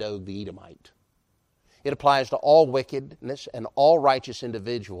than just Doeg the Edomite. It applies to all wickedness and all righteous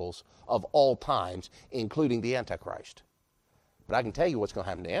individuals of all times, including the Antichrist. But I can tell you what's going to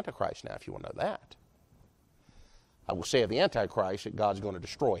happen to Antichrist now if you want to know that. I will say of the Antichrist that God's going to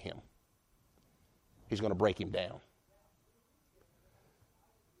destroy him. He's going to break him down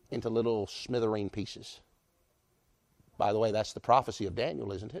into little smithereen pieces. By the way, that's the prophecy of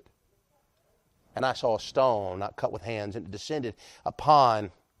Daniel, isn't it? And I saw a stone not cut with hands, and it descended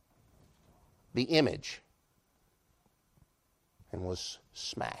upon the image and was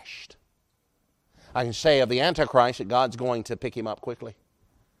smashed. I can say of the Antichrist that God's going to pick him up quickly.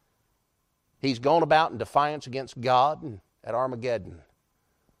 He's gone about in defiance against God, and at Armageddon,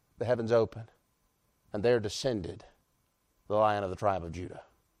 the heavens opened, and there descended the Lion of the tribe of Judah.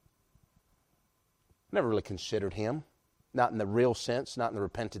 Never really considered him, not in the real sense, not in the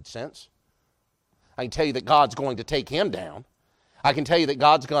repented sense. I can tell you that God's going to take him down. I can tell you that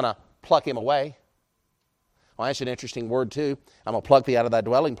God's going to pluck him away. Well, that's an interesting word too. I'm going to pluck thee out of thy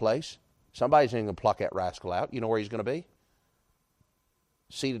dwelling place. Somebody's going to pluck that rascal out. You know where he's going to be?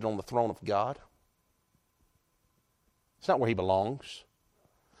 Seated on the throne of God. It's not where he belongs.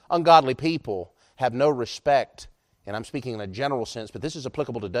 Ungodly people have no respect, and I'm speaking in a general sense, but this is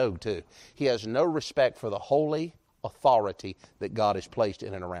applicable to Doeg too. He has no respect for the holy authority that God has placed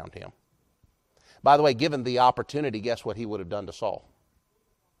in and around him. By the way, given the opportunity, guess what he would have done to Saul?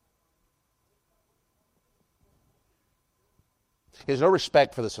 He has no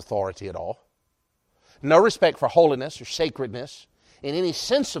respect for this authority at all. No respect for holiness or sacredness in any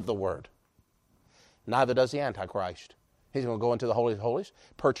sense of the word. Neither does the Antichrist. He's going to go into the Holy of Holies,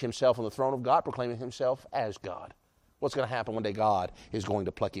 perch himself on the throne of God, proclaiming himself as God. What's going to happen one day? God is going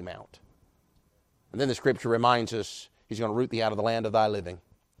to pluck him out. And then the Scripture reminds us he's going to root thee out of the land of thy living.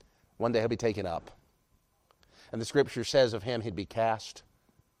 One day he'll be taken up. And the Scripture says of him he'd be cast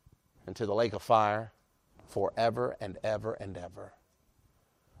into the lake of fire forever and ever and ever.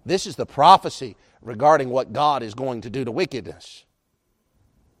 This is the prophecy regarding what God is going to do to wickedness.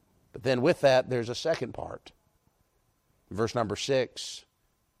 But then with that, there's a second part. Verse number 6,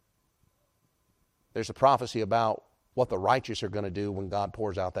 there's a prophecy about what the righteous are going to do when God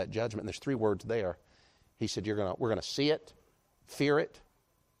pours out that judgment. And there's 3 words there. He said, we're going to see it, fear it.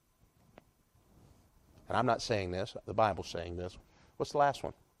 And I'm not saying this. The Bible's saying this. What's the last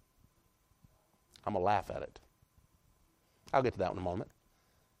one? I'm going to laugh at it. I'll get to that in a moment.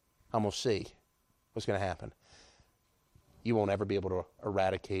 I'm going to see what's going to happen. You won't ever be able to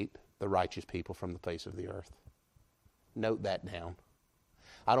eradicate the righteous people from the face of the earth. Note that down.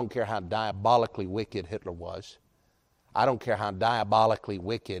 I don't care how diabolically wicked Hitler was. I don't care how diabolically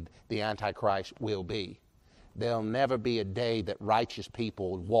wicked the Antichrist will be. There'll never be a day that righteous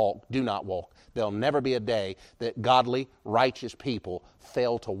people do not walk. There'll never be a day that godly, righteous people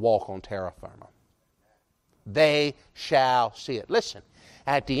fail to walk on terra firma. They shall see it. Listen,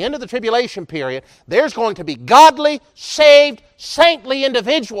 at the end of the tribulation period, there's going to be godly, saved, saintly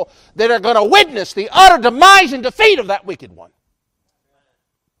individuals that are going to witness the utter demise and defeat of that wicked one.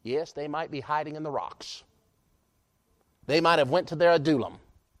 Yes, they might be hiding in the rocks. They might have went to their Adullam.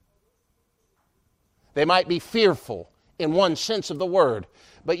 They might be fearful in one sense of the word.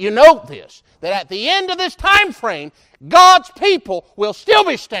 But you note this, that at the end of this time frame, God's people will still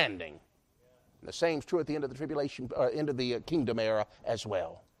be standing. And the same is true at the end of the tribulation, end of the kingdom era as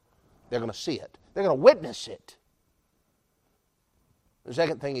well. They're going to see it. They're going to witness it. The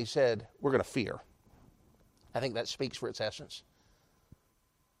second thing he said, we're going to fear. I think that speaks for its essence.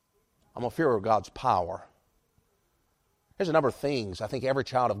 I'm going to fear God's power. There's a number of things I think every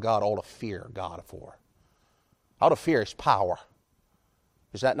child of God ought to fear God for. Ought to fear His power.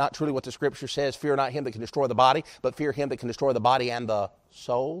 Is that not truly what the Scripture says? Fear not him that can destroy the body, but fear him that can destroy the body and the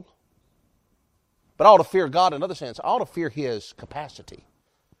soul. But I ought to fear God in another sense. I ought to fear His capacity.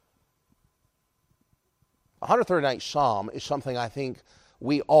 139th Psalm is something I think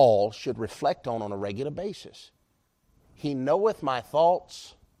we all should reflect on a regular basis. He knoweth my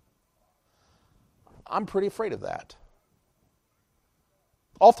thoughts. I'm pretty afraid of that.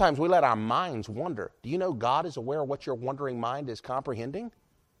 Oftentimes we let our minds wander. Do you know God is aware of what your wandering mind is comprehending?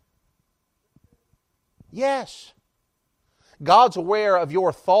 Yes. God's aware of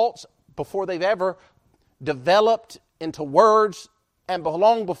your thoughts before they've ever developed into words and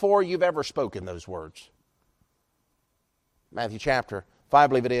long before you've ever spoken those words. Matthew chapter 5, I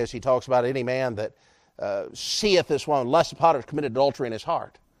believe it is, he talks about any man that seeth this one, lust upon it, committed adultery in his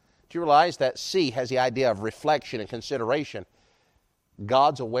heart. Do you realize that see has the idea of reflection and consideration?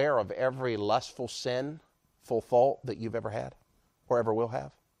 God's aware of every lustful, sinful thought that you've ever had or ever will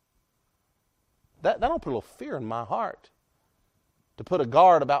have. That don't put a little fear in my heart. To put a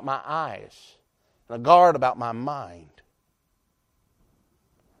guard about my eyes and a guard about my mind.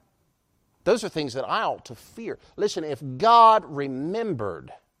 Those are things that I ought to fear. Listen, if God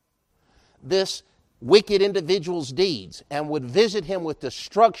remembered this wicked individual's deeds and would visit him with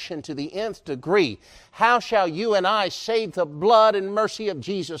destruction to the nth degree, how shall you and I, save the blood and mercy of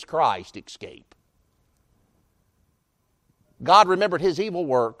Jesus Christ, escape? God remembered his evil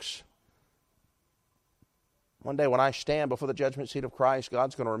works. One day when I stand before the judgment seat of Christ,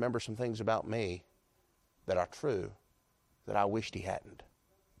 God's going to remember some things about me that are true that I wished he hadn't.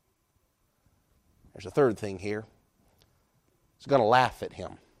 There's a third thing here. He's going to laugh at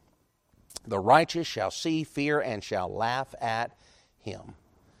him. The righteous shall see, fear, and shall laugh at him.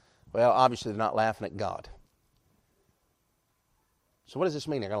 Well, obviously they're not laughing at God. So what does this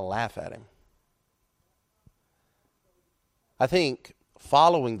mean? They're going to laugh at him. I think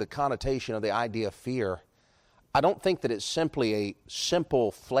following the connotation of the idea of fear, I don't think that it's simply a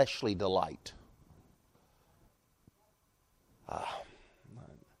simple fleshly delight.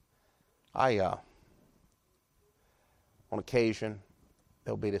 On occasion,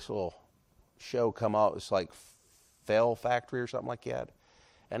 there'll be this little show come out. It's like Fell Factory or something like that.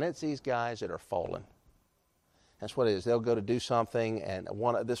 And it's these guys that are falling. That's what it is. They'll go to do something, and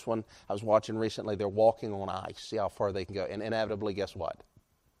this one I was watching recently, they're walking on ice, see how far they can go. And inevitably, guess what?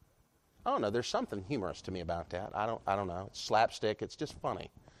 I don't know. There's something humorous to me about that. I don't know. It's slapstick. It's just funny.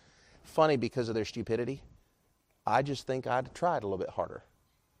 Funny because of their stupidity. I just think I'd try it a little bit harder.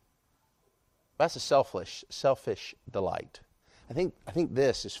 That's a selfish delight. I think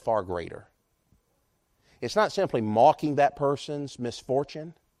this is far greater. It's not simply mocking that person's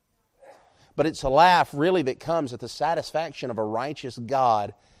misfortune, but it's a laugh really that comes at the satisfaction of a righteous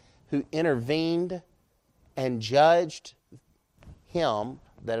God who intervened and judged him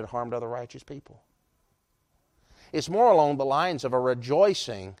that had harmed other righteous people. It's more along the lines of a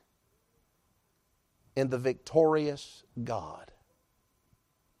rejoicing in the victorious God.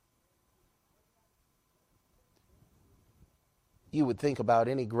 You would think about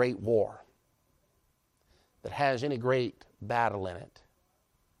any great war that has any great battle in it,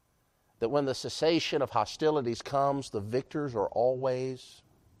 that when the cessation of hostilities comes, the victors are always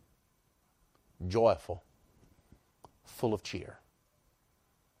joyful, full of cheer.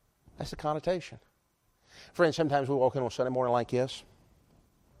 That's the connotation. Friends, sometimes we walk in on a Sunday morning like this,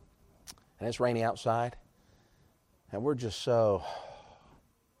 and it's rainy outside, and we're just so...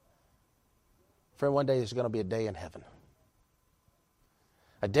 Friend, one day there's going to be a day in heaven.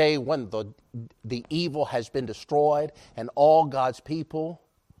 A day when the evil has been destroyed, and all God's people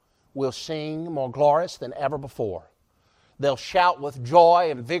will sing more glorious than ever before. They'll shout with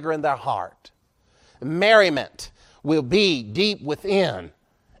joy and vigor in their heart. Merriment will be deep within.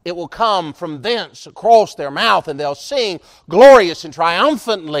 It will come from thence across their mouth, and they'll sing glorious and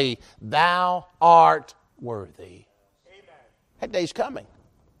triumphantly, "Thou art worthy." Amen. That day's coming.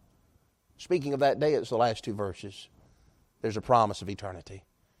 Speaking of that day, it's the last two verses. There's a promise of eternity.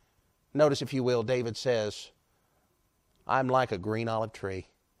 Notice, if you will, David says, "I'm like a green olive tree."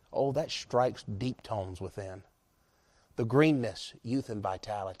 Oh, that strikes deep tones within. The greenness, youth, and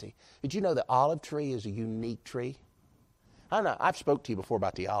vitality. Did you know the olive tree is a unique tree? I don't know, I've spoke to you before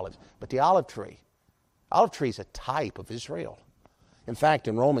about the olives, but the olive tree is a type of Israel. In fact,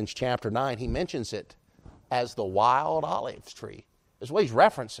 in Romans chapter 9, he mentions it as the wild olive tree. That's what he's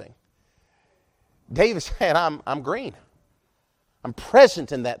referencing. David said, I'm green. I'm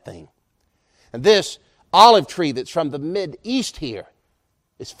present in that thing. And this olive tree that's from the Mid-East here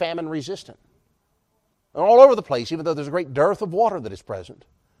is famine resistant. And all over the place, even though there's a great dearth of water that is present.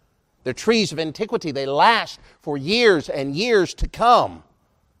 They're trees of antiquity. They last for years and years to come.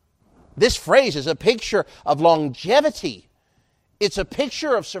 This phrase is a picture of longevity. It's a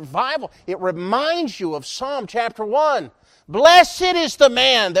picture of survival. It reminds you of Psalm chapter 1. "Blessed is the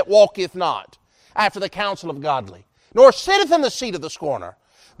man that walketh not after the counsel of godly, nor sitteth in the seat of the scorner,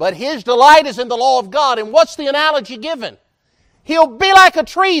 but his delight is in the law of God." And what's the analogy given? He'll be like a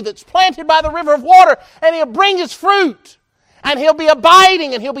tree that's planted by the river of water, and he'll bring his fruit. And he'll be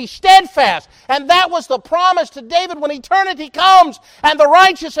abiding, and he'll be steadfast. And that was the promise to David when eternity comes and the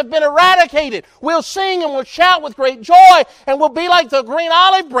righteous have been eradicated. We'll sing and we'll shout with great joy, and we'll be like the green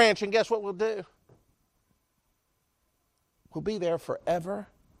olive branch. And guess what we'll do? We'll be there forever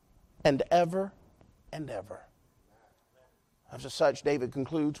and ever and ever. As such, David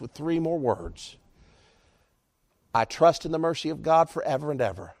concludes with three more words. "I trust in the mercy of God forever and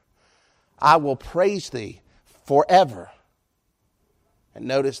ever. I will praise thee forever." And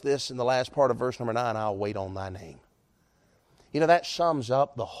notice this in the last part of verse number 9, "I'll wait on thy name." You know, that sums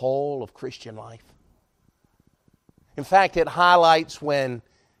up the whole of Christian life. In fact, it highlights when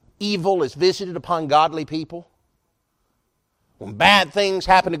evil is visited upon godly people, when bad things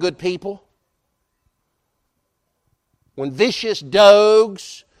happen to good people, when vicious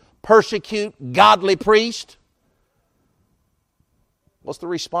dogs persecute godly priests. What's the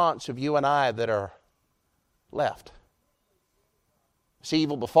response of you and I that are left? It's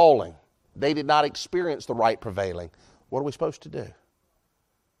evil befalling. They did not experience the right prevailing. What are we supposed to do?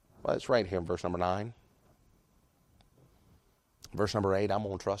 Well, it's right here in verse number 9. Verse number 8, I'm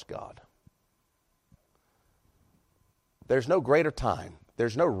going to trust God. There's no greater time.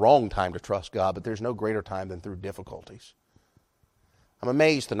 There's no wrong time to trust God, but there's no greater time than through difficulties. I'm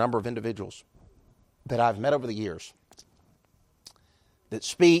amazed the number of individuals that I've met over the years that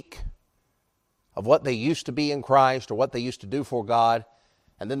speak of what they used to be in Christ or what they used to do for God,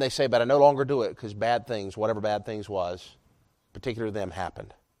 and then they say, "But I no longer do it because bad things, whatever bad things was, particular to them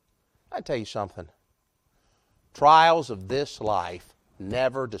happened. I tell you something. Trials of this life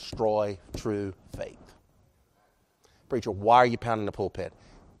never destroy true faith. Preacher, why are you pounding the pulpit?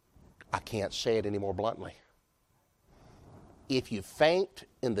 I can't say it any more bluntly. If you faint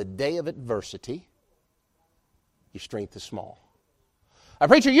in the day of adversity, your strength is small.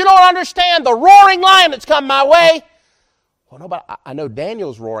 Preacher, you don't understand the roaring lion that's come my way. Well, no, but I know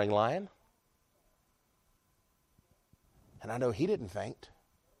Daniel's roaring lion. And I know he didn't faint.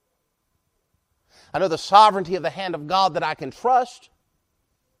 I know the sovereignty of the hand of God that I can trust.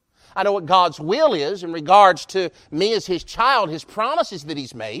 I know what God's will is in regards to me as His child, His promises that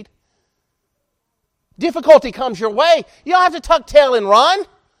He's made. Difficulty comes your way. You don't have to tuck tail and run.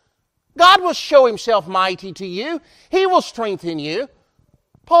 God will show Himself mighty to you. He will strengthen you.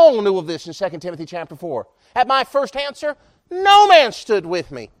 Paul knew of this in 2 Timothy chapter 4. At my first answer, no man stood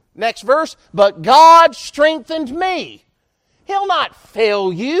with me. Next verse, but God strengthened me. He'll not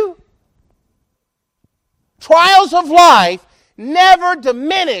fail you. Trials of life never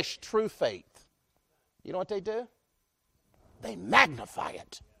diminish true faith. You know what they do? They magnify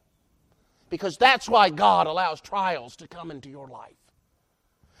it. Because that's why God allows trials to come into your life.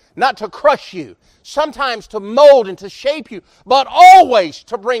 Not to crush you, sometimes to mold and to shape you, but always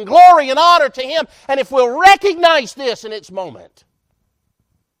to bring glory and honor to Him. And if we'll recognize this in its moment,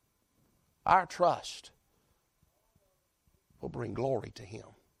 our trust will bring glory to Him.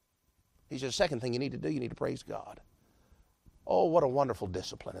 He says, the second thing you need to do, you need to praise God. Oh, what a wonderful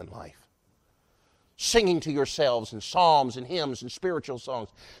discipline in life. Singing to yourselves in psalms and hymns and spiritual songs.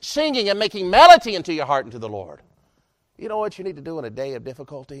 Singing and making melody into your heart and to the Lord. You know what you need to do in a day of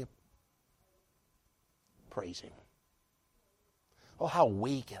difficulty? Praise Him. Oh, how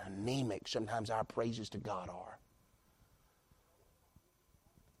weak and anemic sometimes our praises to God are.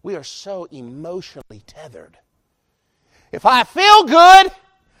 We are so emotionally tethered. If I feel good,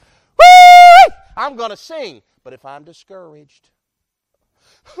 woo, I'm going to sing. But if I'm discouraged,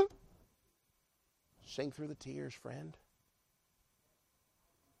 sing through the tears, friend.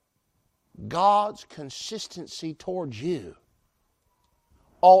 God's consistency towards you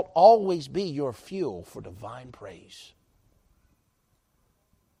ought always be your fuel for divine praise.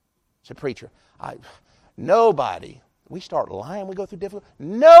 Say, preacher, nobody, we start lying, we go through difficulty.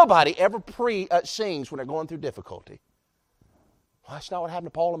 Nobody ever sings when they're going through difficulty. Well, that's not what happened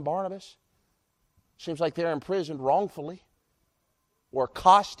to Paul and Barnabas. Seems like they're imprisoned wrongfully or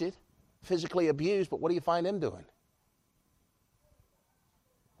accosted, physically abused, but what do you find them doing?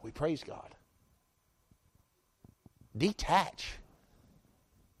 We praise God. Detach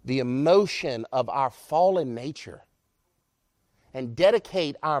the emotion of our fallen nature and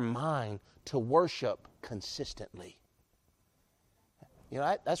dedicate our mind to worship consistently. You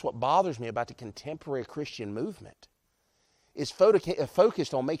know, that's what bothers me about the contemporary Christian movement. It's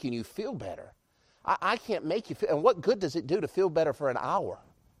focused on making you feel better. I can't make you feel, and what good does it do to feel better for an hour?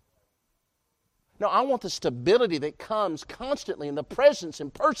 No, I want the stability that comes constantly in the presence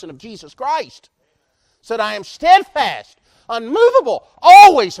and person of Jesus Christ. So that I am steadfast, unmovable,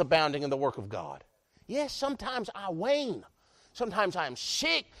 always abounding in the work of God. Yes, sometimes I wane. Sometimes I am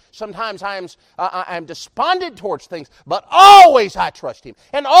sick. Sometimes I am despondent towards things. But always I trust Him.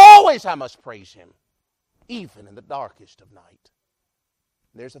 And always I must praise Him. Even in the darkest of night.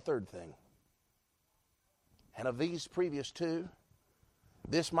 There's a third thing. And of these previous two,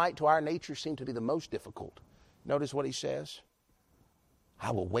 this might to our nature seem to be the most difficult. Notice what he says.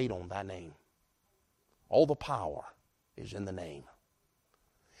 I will wait on thy name. All the power is in the name.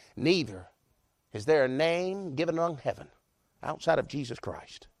 Neither is there a name given among heaven outside of Jesus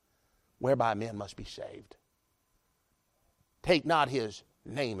Christ whereby men must be saved. Take not His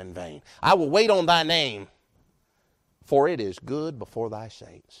name in vain. I will wait on thy name, for it is good before thy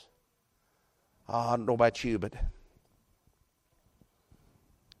saints. I don't know about you, but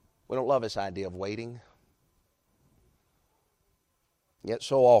we don't love this idea of waiting. Yet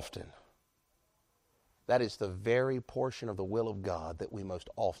so often, that is the very portion of the will of God that we most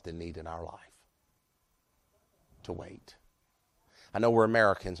often need in our life. To wait. I know we're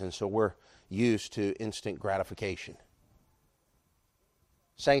Americans, and so we're used to instant gratification.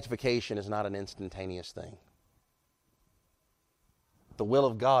 Sanctification is not an instantaneous thing. The will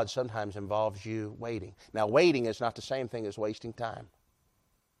of God sometimes involves you waiting. Now, waiting is not the same thing as wasting time.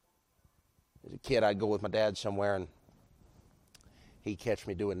 As a kid, I'd go with my dad somewhere, and he'd catch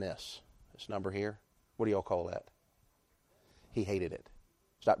me doing this number here. What do y'all call that? He hated it.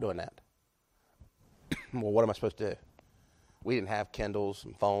 Stop doing that. Well, what am I supposed to do? We didn't have Kindles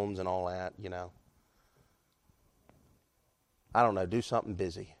and phones and all that, you know. I don't know, do something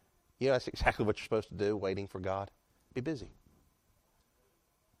busy. You know, that's exactly what you're supposed to do, waiting for God. Be busy.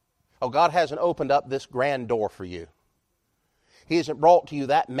 Oh, God hasn't opened up this grand door for you. He hasn't brought to you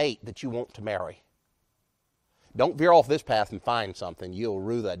that mate that you want to marry. Don't veer off this path and find something. You'll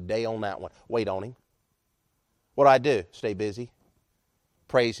rue the day on that one. Wait on Him. What do I do? Stay busy.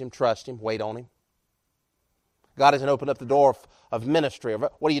 Praise Him, trust Him, wait on Him. God hasn't opened up the door of ministry.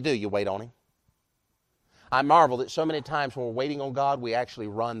 What do? You wait on Him. I marvel that so many times when we're waiting on God, we actually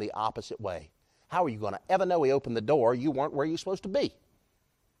run the opposite way. How are you going to ever know He opened the door? You weren't where you're supposed to be.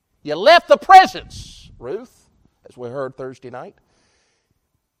 You left the presence, Ruth, as we heard Thursday night.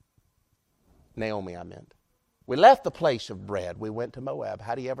 Naomi, I meant. We left the place of bread. We went to Moab.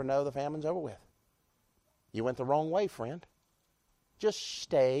 How do you ever know the famine's over with? You went the wrong way, friend. Just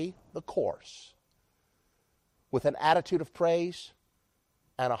stay the course. With an attitude of praise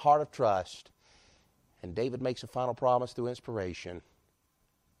and a heart of trust. And David makes a final promise through inspiration.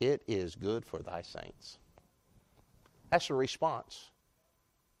 It is good for thy saints. That's a response.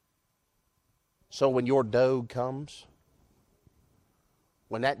 So when your dog comes,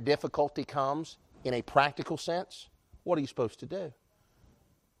 when that difficulty comes, in a practical sense, what are you supposed to do?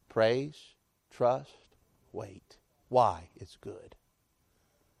 Praise, trust, wait. Why? It's good.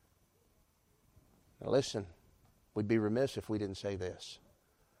 Now listen, we'd be remiss if we didn't say this.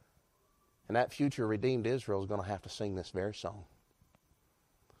 And that future redeemed Israel is going to have to sing this very song.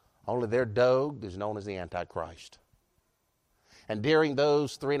 Only their dog is known as the Antichrist. And during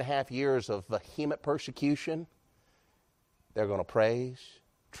those 3.5 years of vehement persecution, they're going to praise,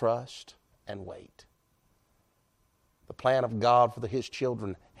 trust, and wait. The plan of God for His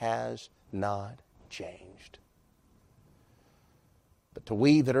children has not changed. But to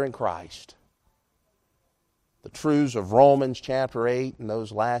we that are in Christ, the truths of Romans chapter 8 and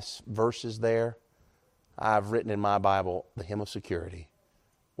those last verses there, I've written in my Bible the hymn of security.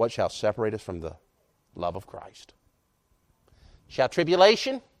 What shall separate us from the love of Christ? Shall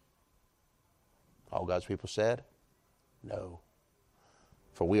tribulation? All God's people said, no.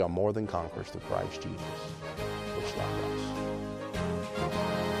 For we are more than conquerors through Christ Jesus, which loved us.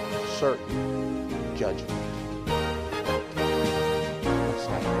 Certain judgment.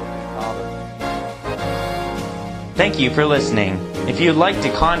 Father. Thank you for listening. If you'd like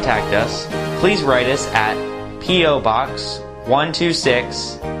to contact us, please write us at P.O. Box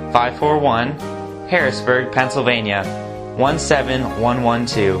 126 541, Harrisburg, Pennsylvania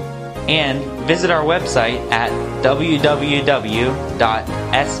 17112, and visit our website at www.svbcpa.org.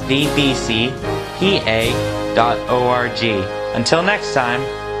 Until next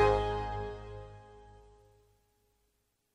time,